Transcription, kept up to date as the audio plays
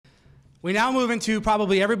We now move into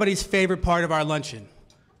probably everybody's favorite part of our luncheon,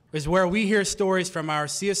 is where we hear stories from our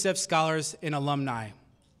CSF scholars and alumni.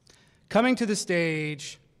 Coming to the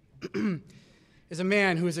stage is a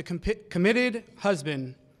man who is a committed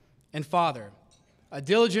husband and father, a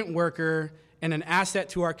diligent worker, and an asset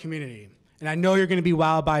to our community. And I know you're going to be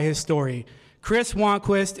wowed by his story. Chris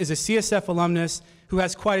Wanquist is a CSF alumnus who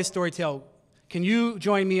has quite a story to tell. Can you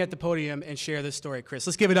join me at the podium and share this story, Chris?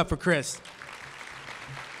 Let's give it up for Chris.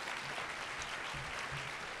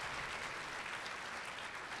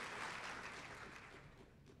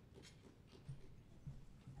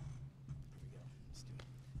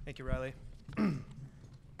 Thank you, Riley.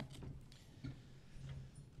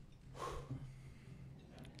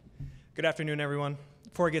 Good afternoon, everyone.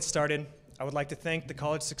 Before I get started, I would like to thank the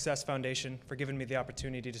College Success Foundation for giving me the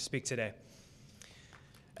opportunity to speak today.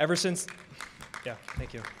 Ever since I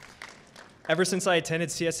attended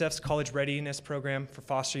CSF's College Readiness Program for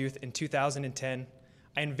Foster Youth in 2010,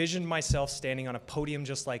 I envisioned myself standing on a podium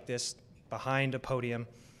just like this, behind a podium,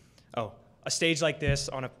 a stage like this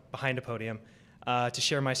behind a podium, to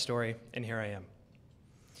share my story, and here I am.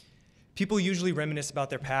 People usually reminisce about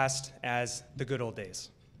their past as the good old days.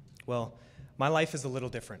 Well, my life is a little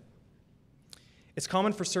different. It's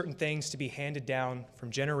common for certain things to be handed down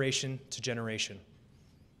from generation to generation.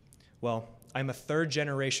 Well, I'm a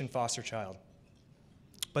third-generation foster child,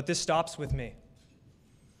 but this stops with me.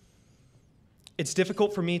 It's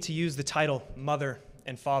difficult for me to use the title mother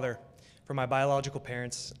and father for my biological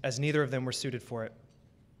parents, as neither of them were suited for it.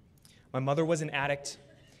 My mother was an addict,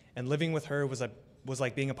 and living with her was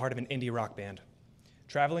like being a part of an indie rock band,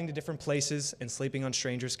 traveling to different places and sleeping on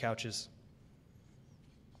strangers' couches.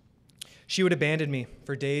 She would abandon me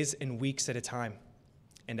for days and weeks at a time,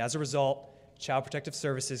 and as a result, Child Protective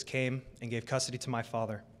Services came and gave custody to my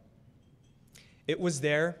father. It was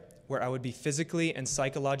there where I would be physically and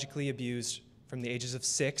psychologically abused from the ages of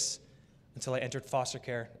 6 until I entered foster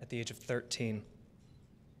care at the age of 13.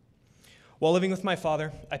 While living with my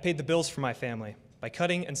father, I paid the bills for my family by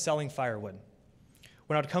cutting and selling firewood.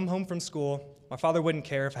 When I would come home from school, my father wouldn't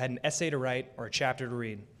care if I had an essay to write or a chapter to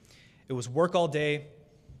read. It was work all day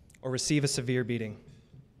or receive a severe beating,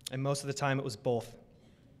 and most of the time it was both.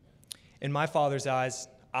 In my father's eyes,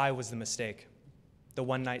 I was the mistake, the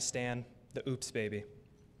one-night stand, the oops baby.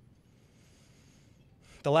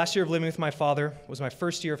 The last year of living with my father was my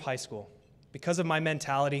first year of high school. Because of my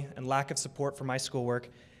mentality and lack of support for my schoolwork,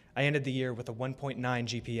 I ended the year with a 1.9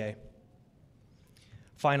 GPA.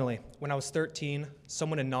 Finally, when I was 13,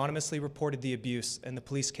 someone anonymously reported the abuse and the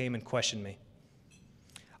police came and questioned me.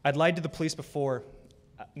 I'd lied to the police before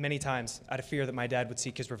many times out of fear that my dad would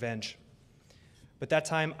seek his revenge. But that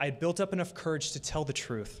time, I had built up enough courage to tell the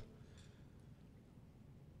truth.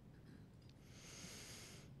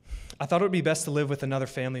 I thought it would be best to live with another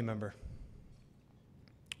family member.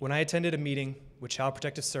 When I attended a meeting with Child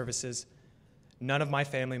Protective Services, none of my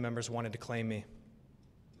family members wanted to claim me.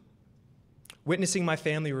 Witnessing my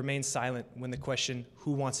family remain silent when the question,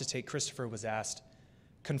 "Who wants to take Christopher?" was asked,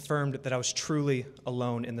 confirmed that I was truly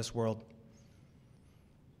alone in this world.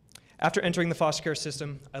 After entering the foster care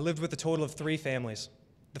system, I lived with a total of 3 families.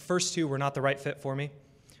 The first 2 were not the right fit for me,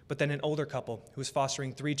 but then an older couple who was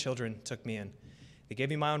fostering 3 children took me in. They gave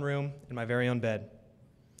me my own room and my very own bed.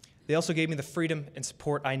 They also gave me the freedom and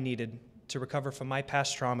support I needed to recover from my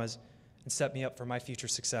past traumas and set me up for my future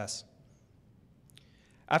success.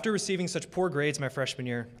 After receiving such poor grades my freshman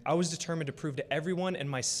year, I was determined to prove to everyone and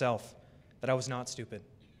myself that I was not stupid.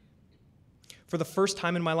 For the first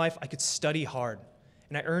time in my life, I could study hard,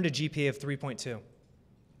 and I earned a GPA of 3.2.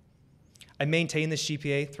 I maintained this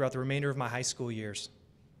GPA throughout the remainder of my high school years.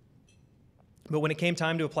 But when it came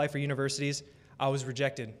time to apply for universities, I was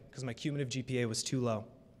rejected because my cumulative GPA was too low.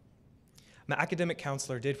 My academic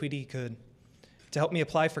counselor did what he could to help me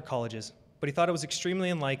apply for colleges, but he thought it was extremely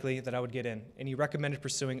unlikely that I would get in, and he recommended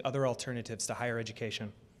pursuing other alternatives to higher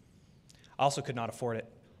education. I also could not afford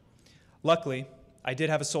it. Luckily, I did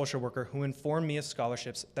have a social worker who informed me of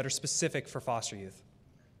scholarships that are specific for foster youth.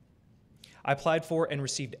 I applied for and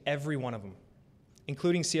received every one of them,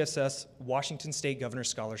 including CSF's Washington State Governor's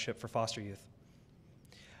Scholarship for foster youth.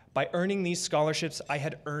 By earning these scholarships, I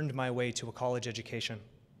had earned my way to a college education.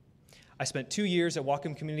 I spent 2 years at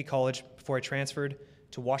Whatcom Community College before I transferred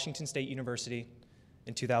to Washington State University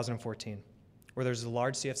in 2014, where there's a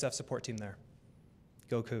large CSF support team there.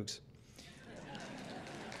 Go Cougs.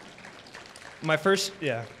 My first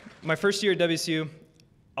year at WSU,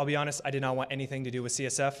 I'll be honest, I did not want anything to do with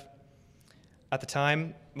CSF. At the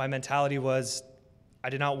time, my mentality was I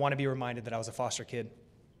did not want to be reminded that I was a foster kid.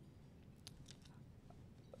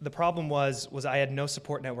 The problem was I had no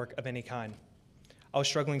support network of any kind. I was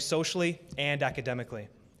struggling socially and academically,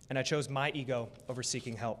 and I chose my ego over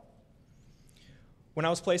seeking help. When I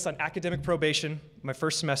was placed on academic probation my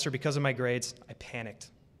first semester because of my grades, I panicked.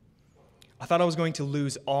 I thought I was going to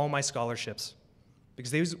lose all my scholarships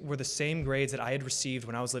because these were the same grades that I had received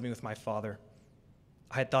when I was living with my father.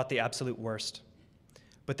 I had thought the absolute worst.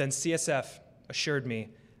 But then CSF assured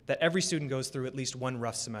me that every student goes through at least one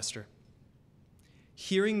rough semester.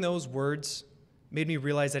 Hearing those words made me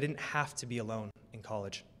realize I didn't have to be alone in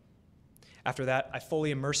college. After that, I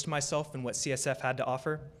fully immersed myself in what CSF had to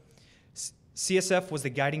offer. CSF was the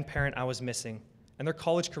guiding parent I was missing, and their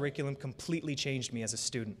college curriculum completely changed me as a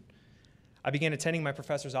student. I began attending my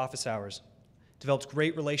professor's office hours, developed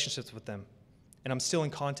great relationships with them, and I'm still in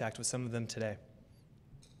contact with some of them today.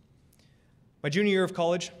 My junior year of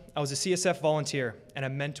college, I was a CSF volunteer, and I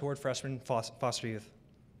mentored freshman foster youth.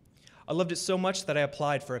 I loved it so much that I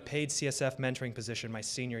applied for a paid CSF mentoring position my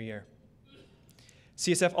senior year.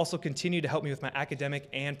 CSF also continued to help me with my academic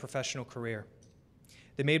and professional career.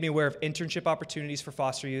 They made me aware of internship opportunities for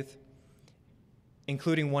foster youth,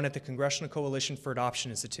 including one at the Congressional Coalition for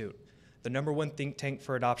Adoption Institute, the #1 think tank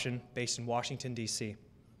for adoption based in Washington, D.C.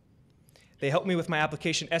 They helped me with my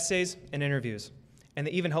application essays and interviews, and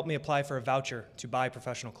they even helped me apply for a voucher to buy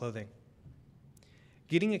professional clothing.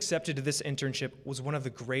 Getting accepted to this internship was one of the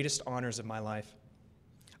greatest honors of my life.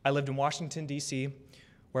 I lived in Washington, D.C.,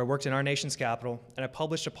 where I worked in our nation's capital, and I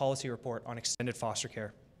published a policy report on extended foster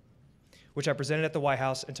care, which I presented at the White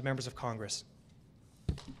House and to members of Congress.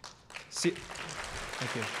 Thank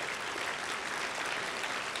you.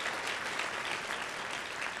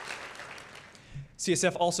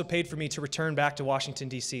 CSF also paid for me to return back to Washington,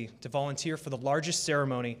 D.C. to volunteer for the largest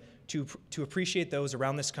ceremony to appreciate those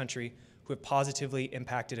around this country who have positively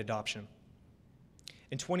impacted adoption.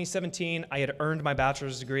 In 2017, I had earned my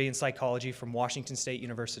bachelor's degree in psychology from Washington State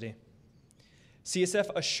University. CSF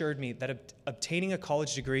assured me that obtaining a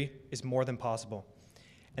college degree is more than possible,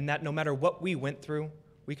 and that no matter what we went through,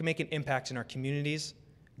 we can make an impact in our communities,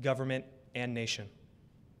 government, and nation.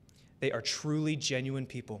 They are truly genuine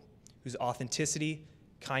people whose authenticity,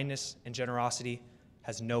 kindness, and generosity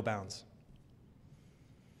has no bounds.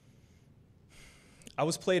 I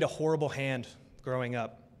was played a horrible hand growing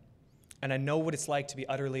up, and I know what it's like to be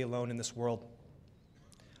utterly alone in this world.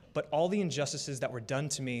 But all the injustices that were done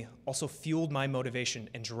to me also fueled my motivation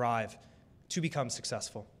and drive to become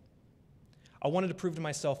successful. I wanted to prove to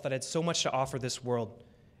myself that I had so much to offer this world,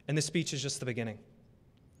 and this speech is just the beginning.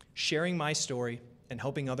 Sharing my story and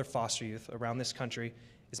helping other foster youth around this country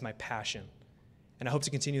is my passion, and I hope to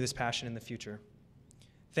continue this passion in the future.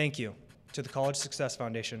 Thank you to the College Success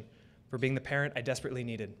Foundation for being the parent I desperately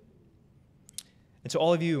needed, and to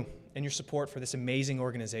all of you and your support for this amazing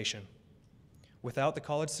organization. Without the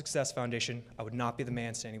College Success Foundation, I would not be the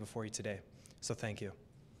man standing before you today, so thank you.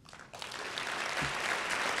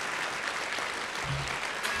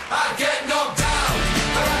 I get knocked down,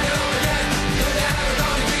 but I get up again. You're never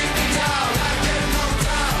gonna keep me down. I get knocked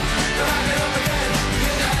down, but I get up again.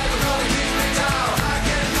 You're never gonna keep me down. I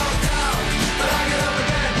get knocked down, but I get up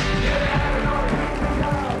again. You're never gonna keep me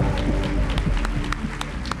down.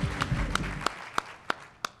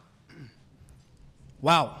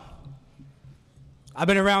 Wow. I've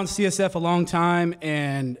been around CSF a long time,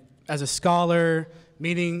 and as a scholar,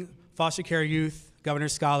 meeting foster care youth,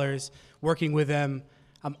 governor's scholars, working with them,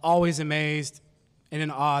 I'm always amazed and in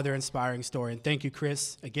awe of their inspiring story. And thank you,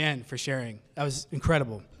 Kris, again, for sharing. That was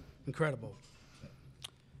incredible, incredible.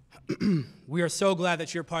 We are so glad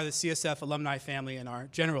that you're part of the CSF alumni family and our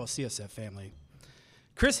general CSF family.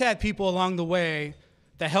 Kris had people along the way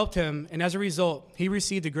that helped him, and as a result, he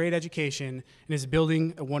received a great education and is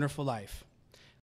building a wonderful life.